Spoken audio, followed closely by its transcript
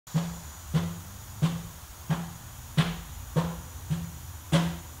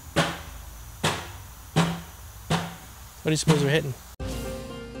What do you suppose we're hitting?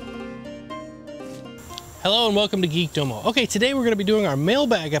 Hello and welcome to Geekdomo. Okay, today we're going to be doing our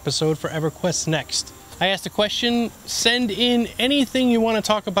mailbag episode for EverQuest Next. I asked a question, send in anything you want to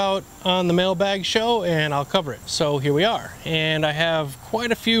talk about on the mailbag show and I'll cover it. So here we are. And I have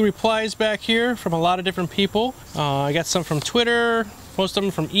quite a few replies back here from a lot of different people. I got some from Twitter, most of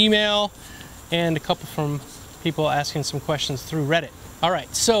them from email, and a couple from people asking some questions through Reddit. All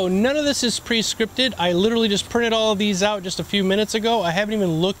right, so none of this is pre-scripted. I literally just printed all of these out just a few minutes ago. I haven't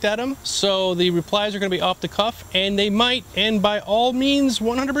even looked at them. So the replies are gonna be off the cuff, and they might, and by all means,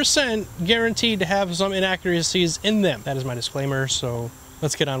 100% guaranteed to have some inaccuracies in them. That is my disclaimer, so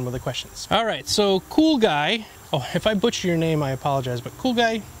let's get on with the questions. All right, so Cool Guy, oh, if I butcher your name, I apologize, but Cool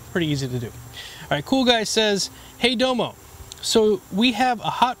Guy, pretty easy to do. All right, Cool Guy says, hey Domo, so we have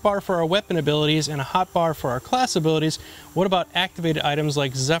a hotbar for our weapon abilities and a hotbar for our class abilities. What about activated items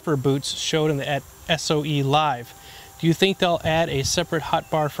like Zephyr boots showed at SOE Live? Do you think they'll add a separate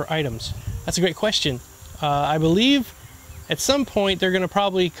hotbar for items? That's a great question. I believe at some point they're going to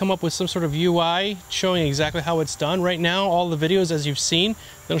probably come up with some sort of UI showing exactly how it's done. Right now, all the videos, as you've seen,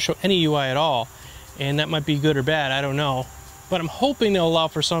 they don't show any UI at all. And that might be good or bad, I don't know. But I'm hoping they'll allow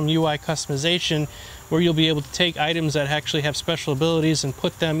for some UI customization where you'll be able to take items that actually have special abilities and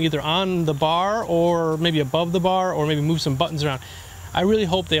put them either on the bar or maybe above the bar or maybe move some buttons around. I really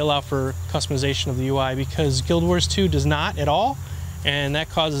hope they allow for customization of the UI because Guild Wars 2 does not at all, and that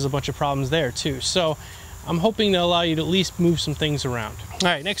causes a bunch of problems there too. So I'm hoping they'll allow you to at least move some things around. All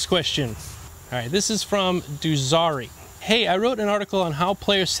right, next question. All right, this is from Duzari. Hey, I wrote an article on how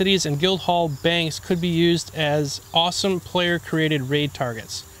player cities and guild hall banks could be used as awesome player-created raid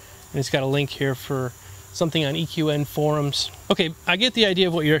targets. And it's got a link here for something on EQN forums. Okay, I get the idea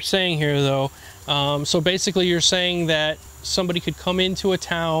of what you're saying here, though. So basically, you're saying that somebody could come into a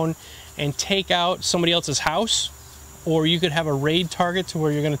town and take out somebody else's house, or you could have a raid target to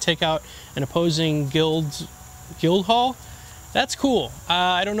where you're going to take out an opposing guild hall. That's cool.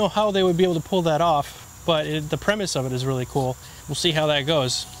 I don't know how they would be able to pull that off, but the premise of it is really cool. We'll see how that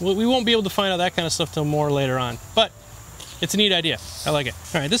goes. We won't be able to find out that kind of stuff till more later on, but it's a neat idea. I like it.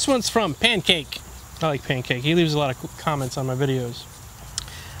 All right, this one's from Pancake. I like Pancake. He leaves a lot of comments on my videos.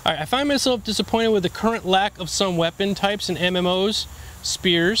 All right, I find myself disappointed with the current lack of some weapon types in MMOs,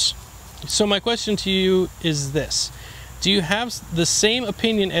 spears. So my question to you is this. Do you have the same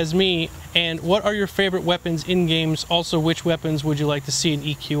opinion as me, and what are your favorite weapons in games? Also, which weapons would you like to see in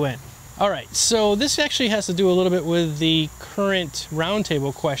EQN? All right, so this actually has to do a little bit with the current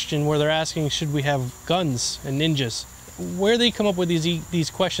roundtable question where they're asking, should we have guns and ninjas? Where they come up with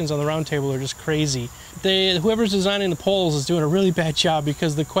these questions on the roundtable are just crazy. Whoever's designing the polls is doing a really bad job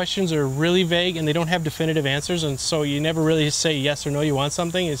because the questions are really vague and they don't have definitive answers, and so you never really say yes or no you want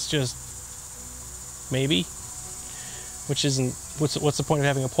something. It's just maybe, which isn't, what's the point of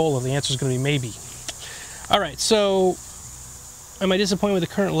having a poll if the answer is going to be maybe? All right, so am I disappointed with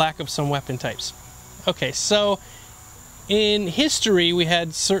the current lack of some weapon types? Okay, so in history we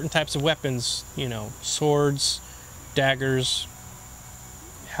had certain types of weapons, you know, swords, daggers,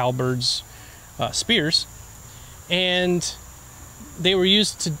 halberds, spears, and they were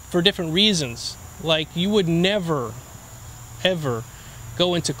used for different reasons. Like, you would never, ever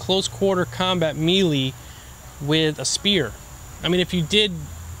go into close quarter combat melee with a spear. I mean, if you did,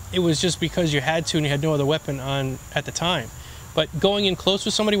 it was just because you had to and you had no other weapon on at the time. But going in close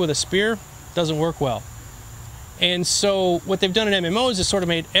with somebody with a spear doesn't work well. And so what they've done in MMOs is sort of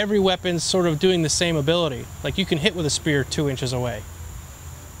made every weapon sort of doing the same ability. Like, you can hit with a spear 2 inches away.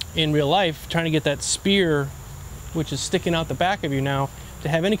 In real life, trying to get that spear, which is sticking out the back of you now, to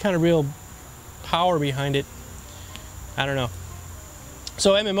have any kind of real power behind it, I don't know.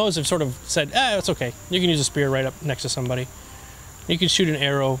 So MMOs have sort of said, it's okay. You can use a spear right up next to somebody. You can shoot an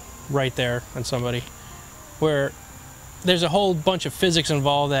arrow right there on somebody. Where there's a whole bunch of physics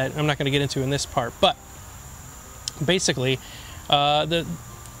involved that I'm not going to get into in this part, but basically,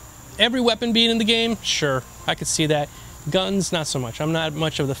 every weapon being in the game, sure, I could see that. Guns, not so much. I'm not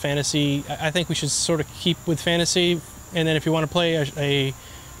much of the fantasy. I think we should sort of keep with fantasy, and then if you want to play a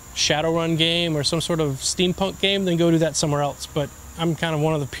Shadowrun game or some sort of steampunk game, then go do that somewhere else. But I'm kind of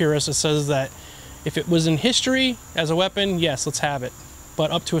one of the purists that says that if it was in history as a weapon, yes, let's have it,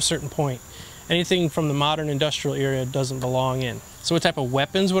 but up to a certain point. Anything from the modern industrial era doesn't belong in. So what type of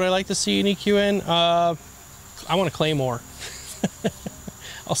weapons would I like to see in EQN? I want a claymore.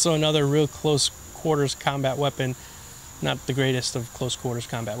 Also another real close quarters combat weapon. Not the greatest of close quarters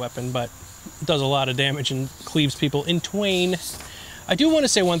combat weapon, but does a lot of damage and cleaves people in twain. I do want to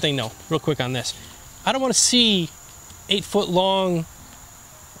say one thing though, real quick on this. I don't want to see 8 foot long,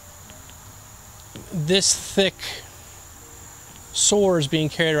 this thick swords being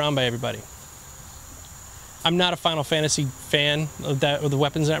carried around by everybody. I'm not a Final Fantasy fan of that, of the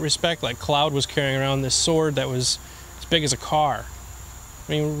weapons in that respect. Like Cloud was carrying around this sword that was as big as a car.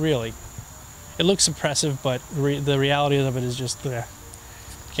 I mean, really. It looks impressive, but the reality of it is just,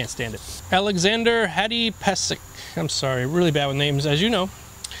 can't stand it. Alexander Hadi Pesik. I'm sorry, really bad with names, as you know.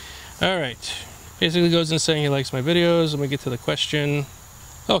 All right. Basically goes in saying he likes my videos. Let me get to the question.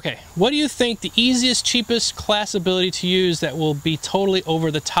 Okay, what do you think the easiest, cheapest class ability to use that will be totally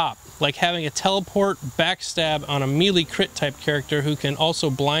over the top? Like having a teleport backstab on a melee crit type character who can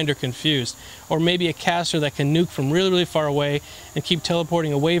also blind or confuse. Or maybe a caster that can nuke from really, really far away and keep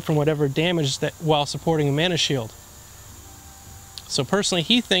teleporting away from whatever damage that while supporting a mana shield. So personally,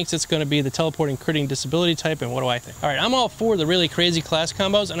 he thinks it's going to be the teleporting critting disability type, and what do I think? All right, I'm all for the really crazy class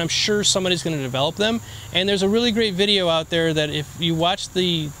combos, and I'm sure somebody's going to develop them. And there's a really great video out there that if you watch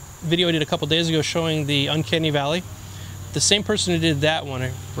the video I did a couple days ago showing the Uncanny Valley, the same person who did that one,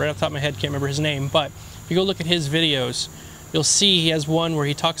 right off the top of my head, can't remember his name, but if you go look at his videos, you'll see he has one where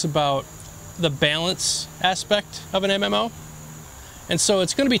he talks about the balance aspect of an MMO. And so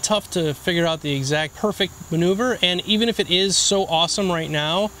it's going to be tough to figure out the exact perfect maneuver, and even if it is so awesome right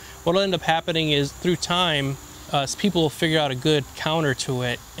now, what will end up happening is through time, people will figure out a good counter to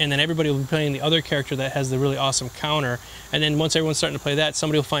it, and then everybody will be playing the other character that has the really awesome counter, and then once everyone's starting to play that,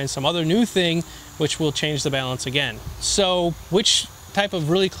 somebody will find some other new thing which will change the balance again. So which type of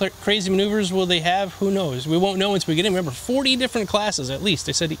really crazy maneuvers will they have? Who knows? We won't know until we get in. Remember, 40 different classes at least.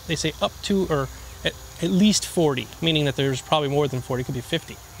 They say up to, or at least 40, meaning that there's probably more than 40, it could be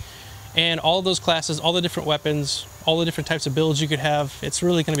 50. And all of those classes, all the different weapons, all the different types of builds you could have, it's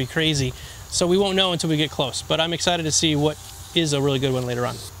really going to be crazy. So we won't know until we get close, but I'm excited to see what is a really good one later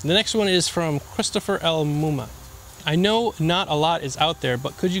on. The next one is from Christopher L. Muma. I know not a lot is out there,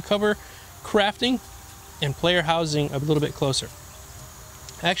 but could you cover crafting and player housing a little bit closer?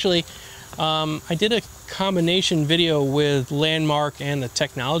 Actually, I did a combination video with Landmark and the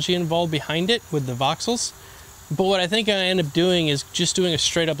technology involved behind it with the voxels, but what I think I end up doing is just doing a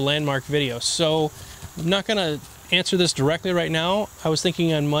straight up Landmark video. So I'm not gonna answer this directly right now. I was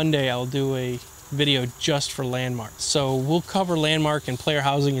thinking on Monday I'll do a video just for Landmark. So we'll cover Landmark and player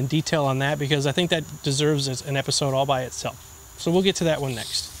housing in detail on that, because I think that deserves an episode all by itself. So we'll get to that one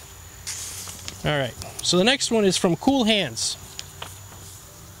next. All right, so the next one is from Cool Hands.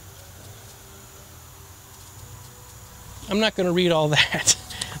 I'm not going to read all that.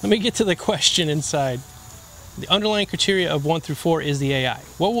 Let me get to the question inside. The underlying criteria of 1 through 4 is the AI.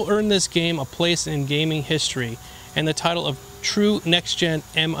 What will earn this game a place in gaming history? And the title of true next-gen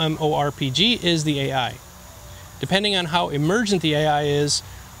MMORPG is the AI. Depending on how emergent the AI is,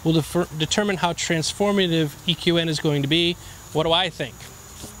 will determine how transformative EQN is going to be. What do I think?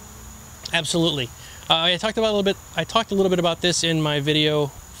 Absolutely. I talked a little bit about this in my video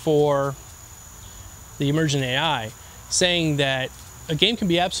for the emergent AI, saying that a game can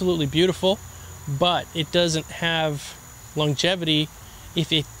be absolutely beautiful, but it doesn't have longevity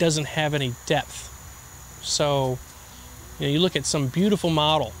if it doesn't have any depth. So, you know, you look at some beautiful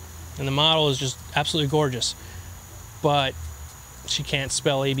model, and the model is just absolutely gorgeous, but she can't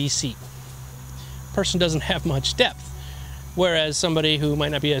spell ABC. Person doesn't have much depth. Whereas somebody who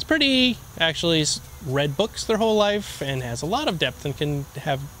might not be as pretty actually has read books their whole life and has a lot of depth and can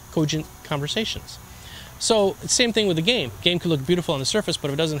have cogent conversations. So, same thing with the game. Game could look beautiful on the surface, but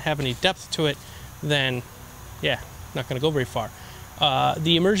if it doesn't have any depth to it, then, yeah, not going to go very far.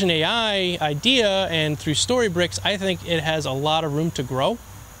 The emergent AI idea, and through story bricks, I think it has a lot of room to grow.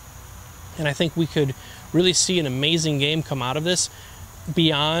 And I think we could really see an amazing game come out of this,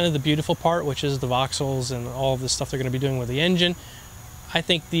 beyond the beautiful part, which is the voxels and all of the stuff they're going to be doing with the engine. I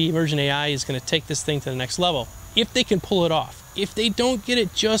think the emergent AI is going to take this thing to the next level, if they can pull it off. If they don't get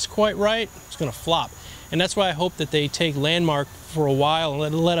it just quite right, it's going to flop. And that's why I hope that they take Landmark for a while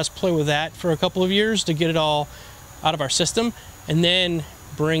and let us play with that for a couple of years to get it all out of our system, and then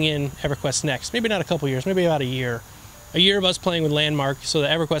bring in EverQuest Next. Maybe not a couple of years, maybe about a year. A year of us playing with Landmark so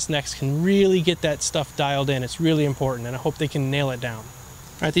that EverQuest Next can really get that stuff dialed in. It's really important, and I hope they can nail it down.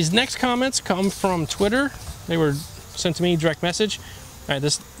 All right, these next comments come from Twitter. They were sent to me direct message. All right,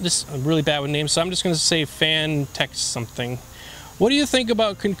 this I'm really bad with names, so I'm just going to say fan text something. What do you think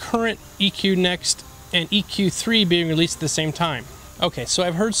about concurrent EQ Next and EQ3 being released at the same time? Okay, so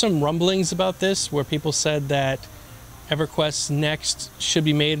I've heard some rumblings about this where people said that EverQuest Next should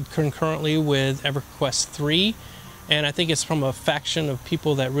be made concurrently with EverQuest 3. And I think it's from a faction of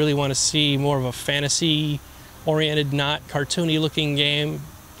people that really want to see more of a fantasy-oriented, not cartoony-looking game.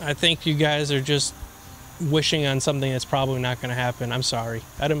 I think you guys are just wishing on something that's probably not going to happen. I'm sorry.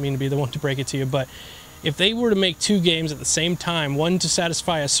 I don't mean to be the one to break it to you, but if they were to make two games at the same time, one to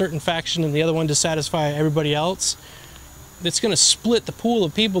satisfy a certain faction and the other one to satisfy everybody else, it's going to split the pool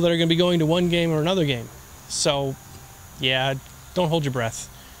of people that are going to be going to one game or another game. So, yeah, don't hold your breath.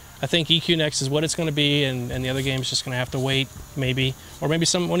 I think EQ Next is what it's going to be, and the other game's just going to have to wait, maybe. Or maybe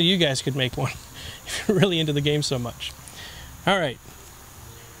one of you guys could make one if you're really into the game so much. All right.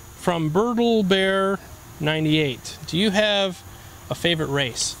 From Birdle Bear 98, do you have a favorite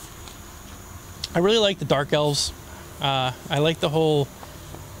race? I really like the Dark Elves. I like the whole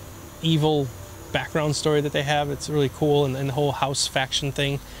evil background story that they have. It's really cool, and the whole house faction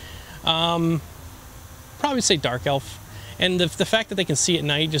thing. Probably say Dark Elf. And the fact that they can see at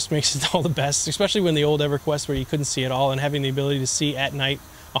night just makes it all the best, especially when the old EverQuest where you couldn't see at all, and having the ability to see at night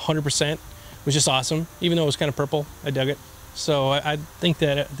 100% was just awesome, even though it was kind of purple. I dug it. So I think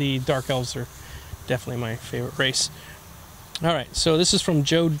that the Dark Elves are definitely my favorite race. All right, so this is from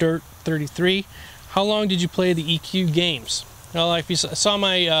Joe Dirt 33. How long did you play the EQ games? Well, if you saw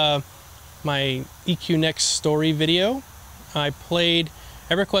my my EQ Next story video, I played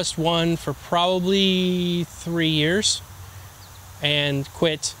EverQuest 1 for probably 3 years and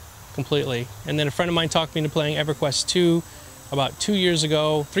quit completely. And then a friend of mine talked me into playing EverQuest 2 about 3 years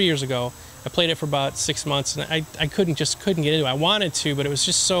ago. I played it for about 6 months, and I couldn't get into it. I wanted to, but it was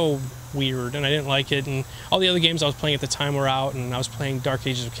just so weird, and I didn't like it. And all the other games I was playing at the time were out, and I was playing Dark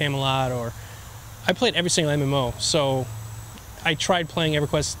Ages of Camelot, or I played every single MMO. So I tried playing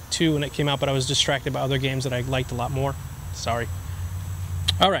EverQuest 2 when it came out, but I was distracted by other games that I liked a lot more. Sorry.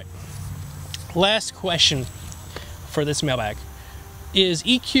 All right. Last question for this mailbag. Is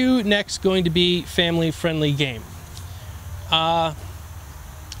EQ Next going to be family-friendly game? I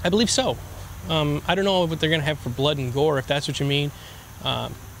believe so. I don't know what they're going to have for blood and gore, if that's what you mean.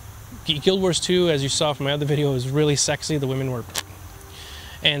 Guild Wars 2, as you saw from my other video, was really sexy. The women were...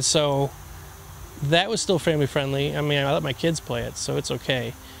 And so that was still family-friendly. I mean, I let my kids play it, so it's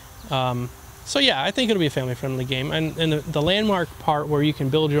okay. So yeah, I think it'll be a family-friendly game. And the landmark part where you can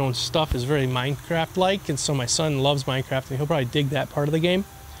build your own stuff is very Minecraft-like, and so my son loves Minecraft, and he'll probably dig that part of the game.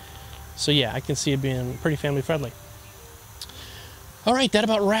 So yeah, I can see it being pretty family-friendly. All right, that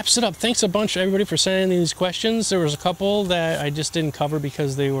about wraps it up. Thanks a bunch, everybody, for sending these questions. There was a couple that I just didn't cover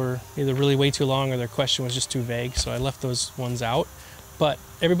because they were either really way too long or their question was just too vague, so I left those ones out. But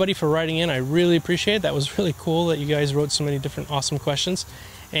everybody for writing in, I really appreciate it. That was really cool that you guys wrote so many different awesome questions.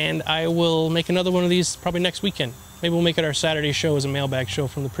 And I will make another one of these probably next weekend. Maybe we'll make it our Saturday show as a mailbag show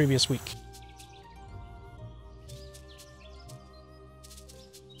from the previous week.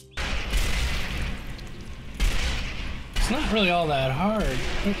 It's not really all that hard.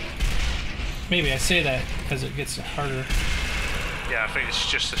 Maybe I say that because it gets harder. Yeah, I think it's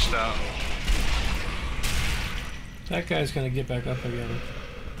just the start. That guy's gonna get back up again.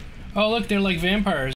 Oh look, they're like vampires.